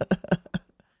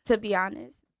 To be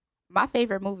honest, my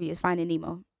favorite movie is Finding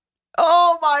Nemo.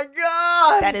 Oh my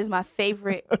God. That is my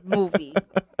favorite movie.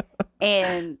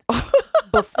 And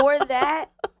before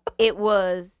that, it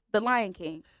was The Lion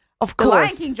King. Of course. The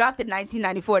Lion King dropped in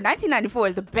 1994. 1994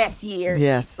 is the best year.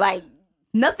 Yes. Like,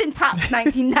 nothing tops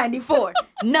 1994.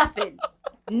 Nothing.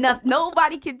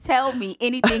 Nobody can tell me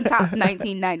anything tops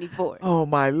 1994. Oh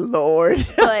my Lord.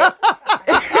 But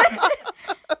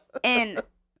and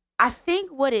I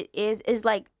think what it is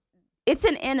like, it's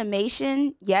an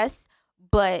animation, yes,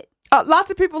 but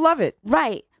lots of people love it.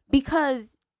 Right,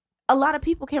 because a lot of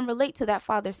people can relate to that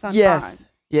father-son bond.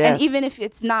 Yes. And even if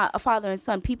it's not a father and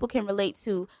son, people can relate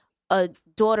to a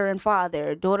daughter and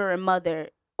father, daughter and mother,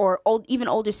 or even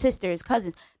older sisters,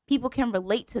 cousins. People can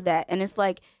relate to that. And it's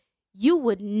like, you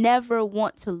would never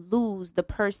want to lose the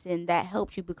person that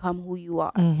helped you become who you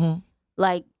are. Mm-hmm.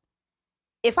 Like,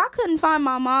 if I couldn't find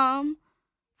my mom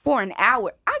for an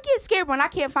hour, I get scared when I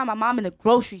can't find my mom in the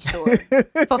grocery store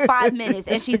for 5 minutes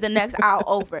and she's the next aisle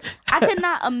over. I could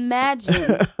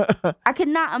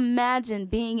not imagine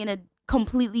being in a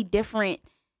completely different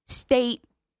state,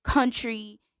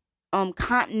 country,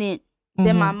 continent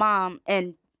than my mom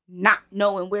and not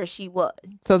knowing where she was.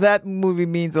 So that movie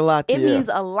means a lot to you. It means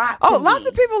a lot to me. Lots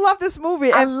of people love this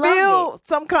movie and feel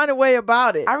some kind of way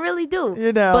about it. I really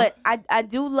do. But I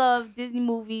do love Disney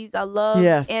movies. I love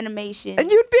animation. And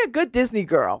you'd be a good Disney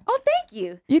girl. Oh, thank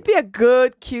you. You'd be a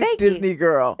good, cute Disney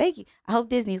girl. Thank you. I hope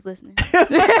Disney's listening. But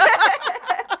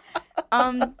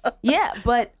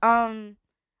I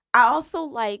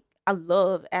also I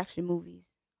love action movies.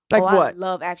 Like what? I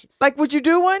love action. Like, would you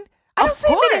do one? I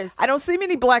don't see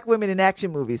many black women in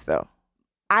action movies, though.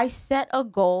 I set a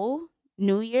goal,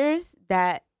 New Year's,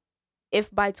 that if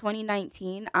by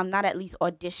 2019 I'm not at least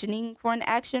auditioning for an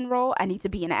action role, I need to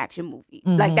be in an action movie.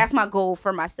 Mm-hmm. Like, that's my goal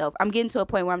for myself. I'm getting to a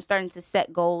point where I'm starting to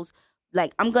set goals.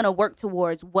 Like, I'm going to work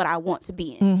towards what I want to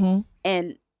be in. Mm-hmm.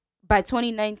 And by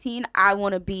 2019, I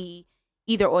want to be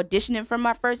either auditioning for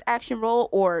my first action role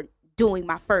or doing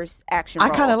my first action role.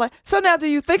 I kind of like. So now, do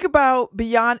you think about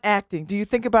beyond acting? Do you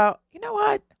think about, you know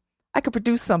what? I could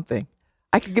produce something.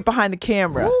 I could get behind the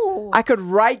camera. Ooh. I could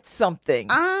write something.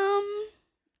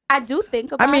 I do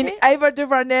think about it. Ava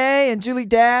DuVernay and Julie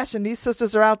Dash and these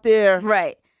sisters are out there.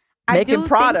 Right. Making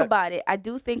product. I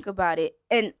do think about it.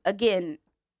 And again,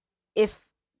 if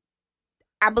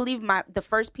I believe the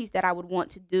first piece that I would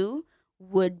want to do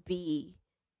would be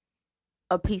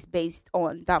a piece based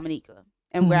on Dominica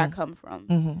and where I come from.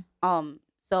 Mm-hmm.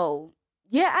 So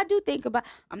yeah, I do think about.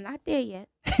 I'm not there yet.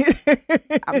 It's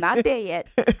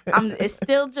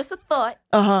still just a thought.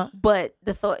 But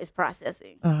the thought is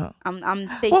processing. I'm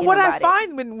thinking. Well, what about I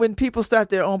find when people start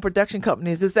their own production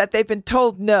companies is that they've been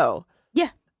told no.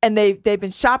 Yeah. And they've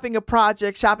been shopping a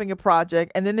project,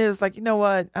 and then there's like, you know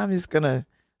what? I'm just gonna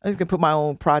put my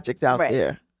own project out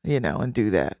there, and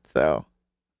do that. So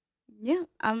yeah,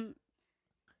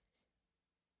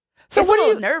 So it's what a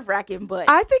little nerve-wracking, but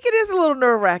I think it is a little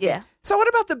nerve-wracking. Yeah. So what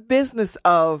about the business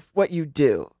of what you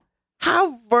do?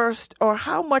 How versed or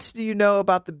how much do you know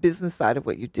about the business side of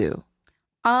what you do?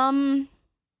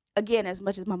 Again, as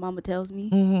much as my mama tells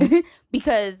me,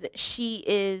 because she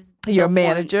is your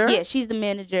manager. Yeah, she's the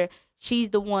manager. She's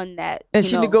the one that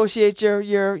she negotiates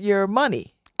your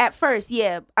money. At first,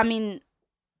 yeah. I mean,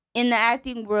 in the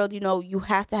acting world, you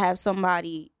have to have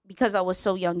somebody, because I was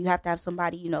so young, you have to have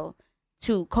somebody,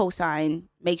 to co-sign,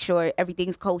 make sure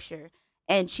everything's kosher.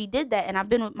 And she did that. And I've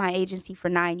been with my agency for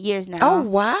 9 years now. Oh,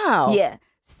 wow. Yeah.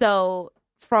 So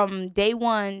from day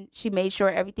one, she made sure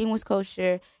everything was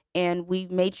kosher. and we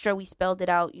made sure we spelled it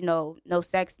out, no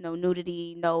sex, no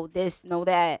nudity, no this, no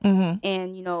that. Mm-hmm.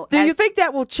 And, do you think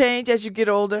that will change as you get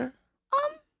older?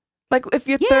 Like if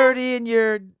you're Yeah. 30 and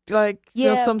you're like,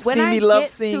 some steamy love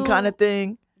scene kind of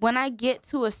thing. When I get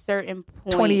to a certain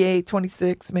point. 28,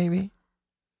 26 maybe.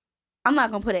 I'm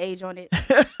not going to put an age on it.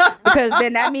 Because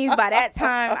then that means by that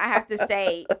time I have to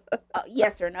say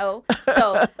yes or no.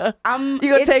 So you're going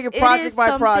to take it project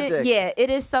by project. Yeah, it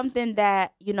is something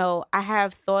that, I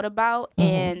have thought about. Mm-hmm.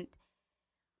 And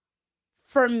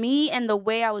for me and the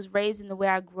way I was raised and the way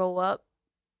I grow up,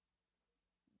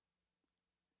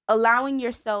 allowing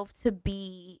yourself to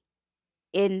be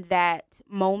in that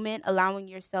moment, allowing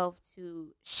yourself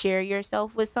to share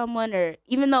yourself with someone, or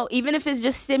even if it's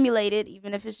just simulated,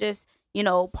 even if it's just,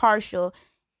 partial,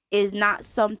 is not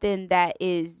something that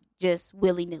is just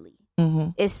willy-nilly. Mm-hmm.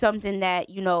 It's something that,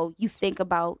 you think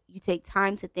about, you take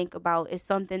time to think about. It's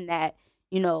something that,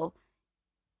 you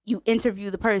interview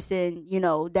the person,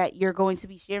 that you're going to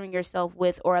be sharing yourself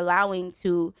with or allowing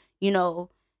to,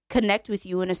 connect with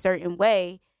you in a certain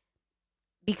way.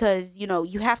 Because,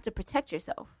 you have to protect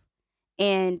yourself.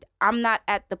 And I'm not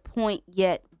at the point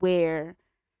yet where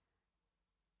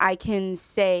I can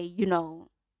say,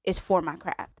 it's for my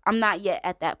craft. I'm not yet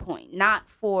at that point. Not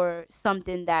for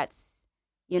something that's,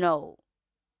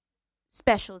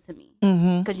 special to me.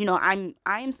 Because,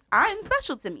 I'm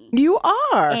special to me. You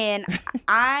are. And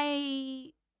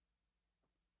I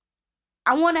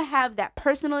want to have that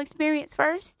personal experience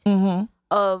first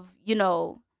of,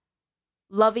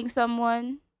 loving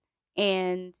someone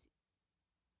and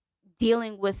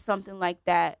dealing with something like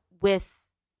that with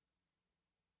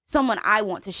someone I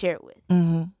want to share it with.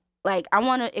 Mm-hmm. Like, I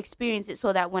want to experience it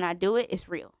so that when I do it, it's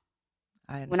real.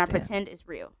 When I pretend, it's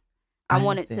real. I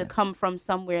want it to come from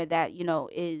somewhere that,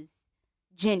 is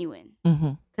genuine.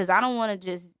 Because I don't want to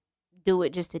just do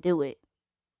it just to do it.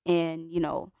 And,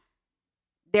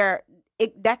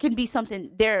 that can be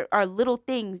something, there are little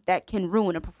things that can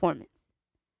ruin a performance.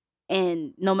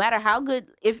 And no matter how good,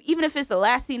 even if it's the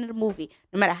last scene of the movie,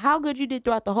 no matter how good you did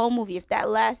throughout the whole movie, if that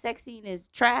last sex scene is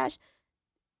trash,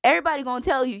 everybody gonna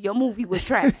tell you your movie was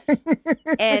trash.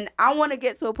 And I want to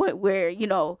get to a point where,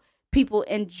 people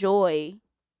enjoy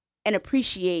and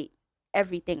appreciate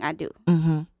everything I do.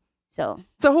 Mm-hmm. So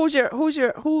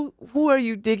who are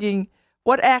you digging?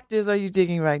 What actors are you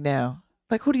digging right now?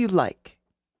 Like, who do you like?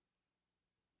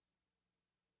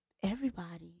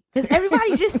 Everybody. Because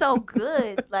everybody's just so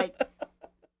good. Like,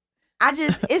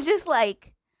 it's just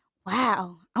like,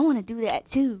 wow, I want to do that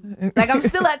too. Like, I'm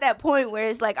still at that point where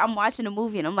it's like, I'm watching a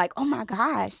movie and I'm like, oh my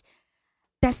gosh,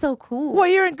 that's so cool. Well,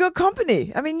 you're in good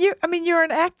company. You're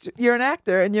an actor. You're an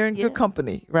actor, and you're in good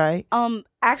company, right?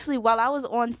 Actually, while I was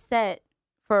on set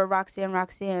for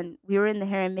Roxanne, we were in the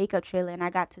hair and makeup trailer, and I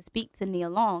got to speak to Nia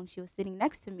Long. She was sitting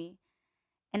next to me,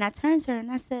 and I turned to her and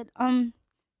I said, "Can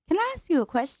I ask you a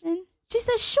question?" She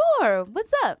said, "Sure.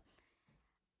 What's up?"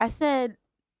 I said,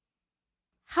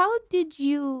 "How did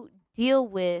you deal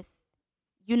with,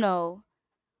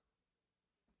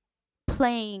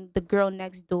 playing the girl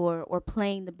next door or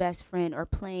playing the best friend or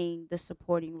playing the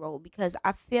supporting role?" Because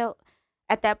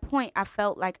at that point, I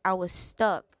felt like I was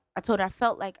stuck. I told her, I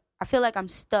feel like I'm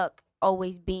stuck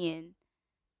always being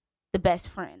the best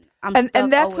friend. And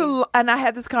I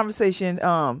had this conversation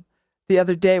the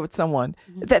other day with someone.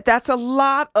 Mm-hmm. That's a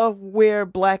lot of where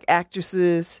Black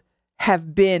actresses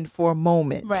have been for a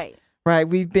moment. Right.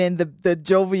 We've been the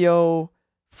jovial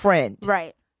friend.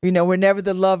 Right. We're never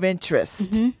the love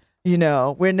interest.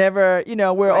 Mm-hmm. We're never,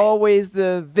 we're always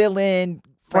the villain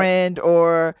friend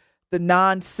or the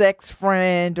non-sex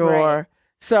friend or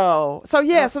so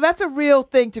that's a real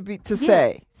thing to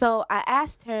say. So I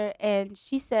asked her and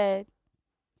she said,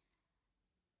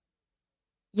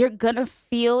 "You're gonna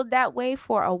feel that way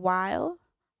for a while,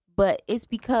 but it's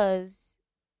because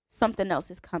something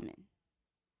else is coming."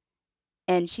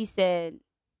 And she said,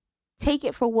 "Take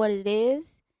it for what it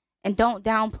is and don't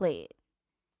downplay it.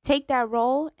 Take that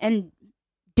role and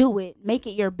do it. Make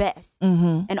it your best.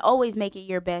 Mm-hmm. And always make it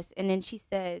your best." And then she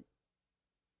said,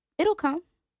 "It'll come."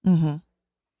 Mm-hmm.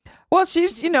 Well,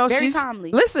 she's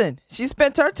calmly. Listen, she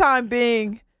spent her time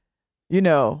being,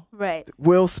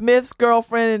 Will Smith's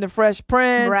girlfriend in The Fresh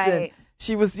Prince. Right. And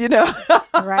she was,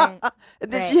 Right.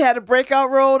 And then she had a breakout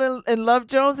role in Love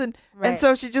Jones. And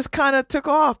so she just kind of took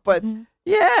off. But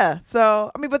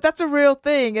so, but that's a real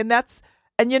thing. And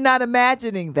you're not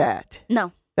imagining that.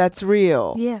 No. That's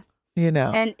real. Yeah.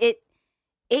 And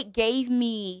it gave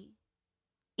me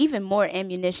even more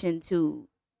ammunition to,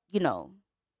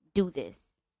 do this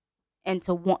and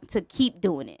to want to keep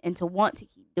doing it and to want to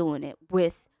keep doing it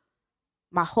with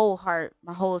my whole heart,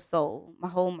 my whole soul, my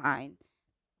whole mind.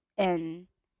 And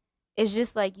it's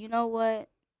just like, you know what?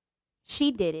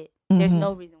 She did it. There's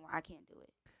no reason why I can't do it.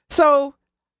 So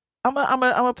I'm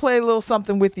gonna play a little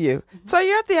something with you. So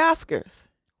you're at the Oscars.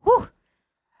 Whew.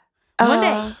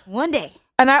 One day.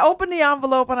 And I opened the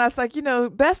envelope and I was like,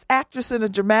 best actress in a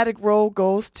dramatic role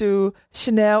goes to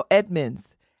Shenell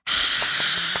Edmonds.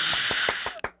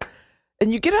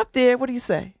 And you get up there, what do you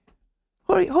say?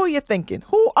 Who are you thinking?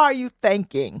 Who are you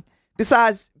thanking?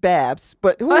 Besides Babz,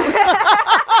 but who?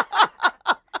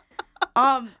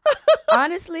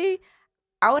 Honestly,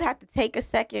 I would have to take a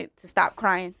second to stop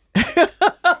crying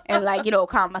and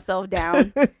calm myself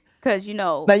down. Because,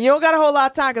 Now, you don't got a whole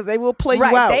lot of time because they will play you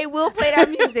out. They will play that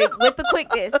music with the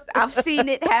quickness. I've seen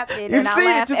it happen. You've seen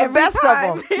it to the best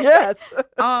of them. Yes.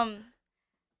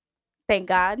 Thank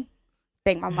God.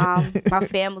 Thank my mom, my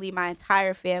family, my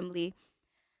entire family.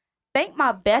 Thank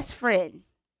my best friend,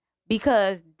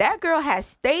 because that girl has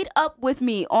stayed up with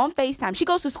me on FaceTime. She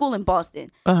goes to school in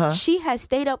Boston. She has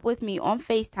stayed up with me on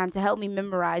FaceTime to help me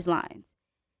memorize lines.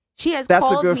 She has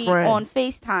called me on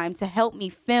FaceTime to help me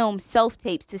film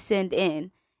self-tapes to send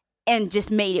in and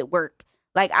just made it work.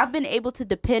 Like, I've been able to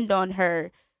depend on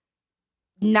her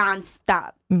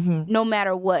nonstop, no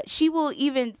matter what. She will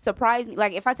even surprise me.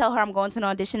 Like, if I tell her I'm going to an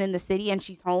audition in the city and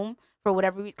she's home for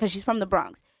whatever reason, because she's from the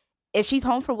Bronx. If she's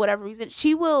home for whatever reason,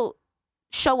 she will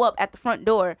show up at the front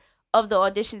door of the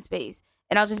audition space.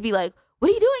 And I'll just be like, what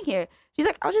are you doing here? She's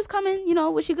like, I'll just come in,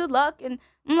 wish you good luck. And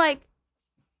I'm like,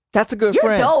 that's a good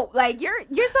friend. You're dope. Like, you're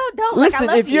so dope. Listen, like,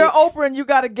 I love if you're Oprah and you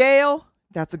got a Gail,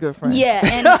 that's a good friend. Yeah,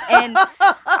 and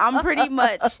I'm pretty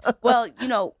much,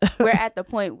 we're at the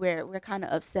point where we're kind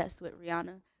of obsessed with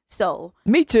Rihanna. So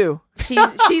me too.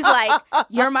 She's like,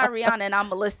 you're my Rihanna and I'm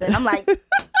Melissa. And I'm like,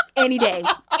 any day,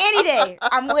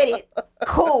 I'm with it.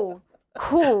 Cool.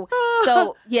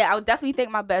 So yeah, I would definitely thank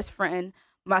my best friend,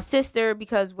 my sister,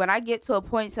 because when I get to a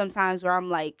point sometimes where I'm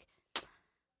like,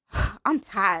 I'm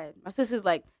tired, my sister's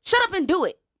like, shut up and do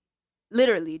it.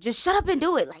 Literally, just shut up and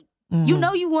do it. Like, you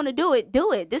want to do it.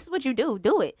 This is what you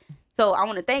do it. So I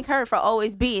want to thank her for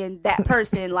always being that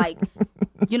person, like,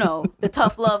 the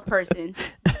tough love person.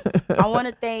 I want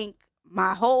to thank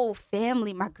my whole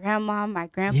family, my grandma, my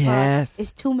grandpa. Yes.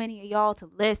 It's too many of y'all to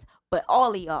list, but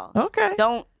all of y'all. Okay.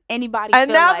 Don't anybody and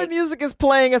feel now like, the music is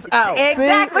playing us out.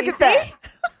 Exactly. See? Look at that.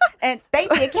 And thank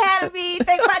the Academy.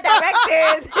 Thank my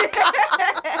directors.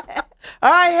 All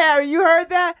right, Harry, you heard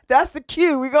that? That's the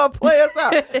cue. We're going to play us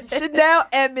out. Shenell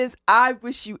Edmonds, I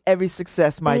wish you every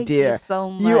success, my dear. Thank you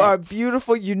so much. You are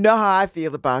beautiful. You know how I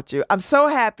feel about you. I'm so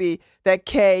happy that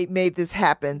Kay made this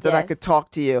happen, that I could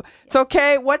talk to you. Yes. So,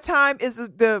 Kay, what time is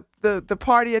the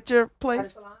party at your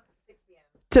place? 6 p.m.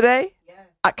 Today?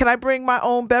 Yes. Can I bring my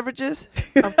own beverages?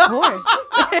 Of course.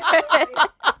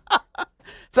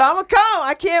 So I'm going to come.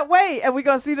 I can't wait. And we're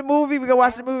going to see the movie. We're going to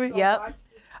watch the movie? Yep.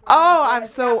 Oh,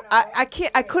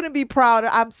 I couldn't be prouder.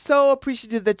 I'm so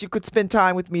appreciative that you could spend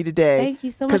time with me today. Thank you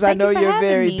so much. Because I know you're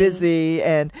very me. busy,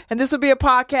 and this will be a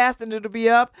podcast and it'll be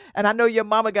up. And I know your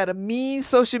mama got a mean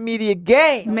social media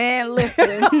game. Man,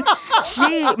 listen,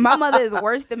 my mother is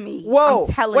worse than me. Whoa,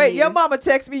 I'm telling you. your mama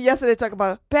texted me yesterday talking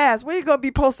about, Baz, where you gonna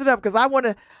be posted up? Because I want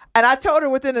to, and I told her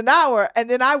within an hour, and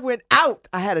then I went out.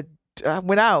 I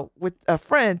went out with a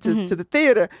friend to the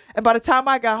theater, and by the time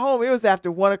I got home, it was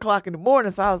after 1 o'clock in the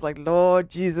morning. So I was like, Lord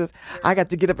Jesus, I got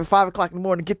to get up at 5 o'clock in the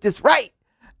morning to get this right.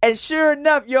 And sure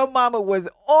enough, your mama was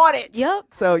on it. Yep.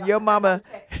 So your mama.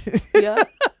 Yep. You need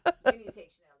to take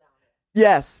Shenell down there.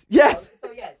 Yes.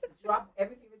 So yes, drop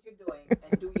everything that you're doing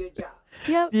and do your job.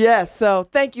 Yep. Yes. So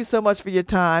thank you so much for your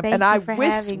time, Thank and you I for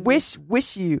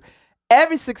wish you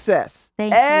every success.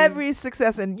 Thank you.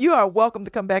 Success, and you are welcome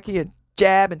to come back here and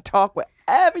jab and talk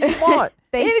whatever you want.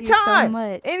 Thank anytime, you so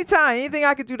much. Anytime, anything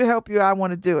I could do to help you, I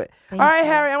want to do it. Thank All right, you.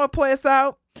 Harry, I'm gonna play us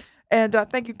out, and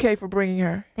thank you, Kay, for bringing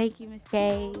her. Thank you, Miss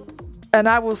Kay. And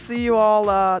I will see you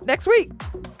all next week.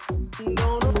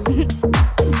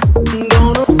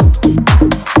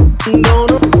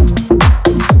 Gonna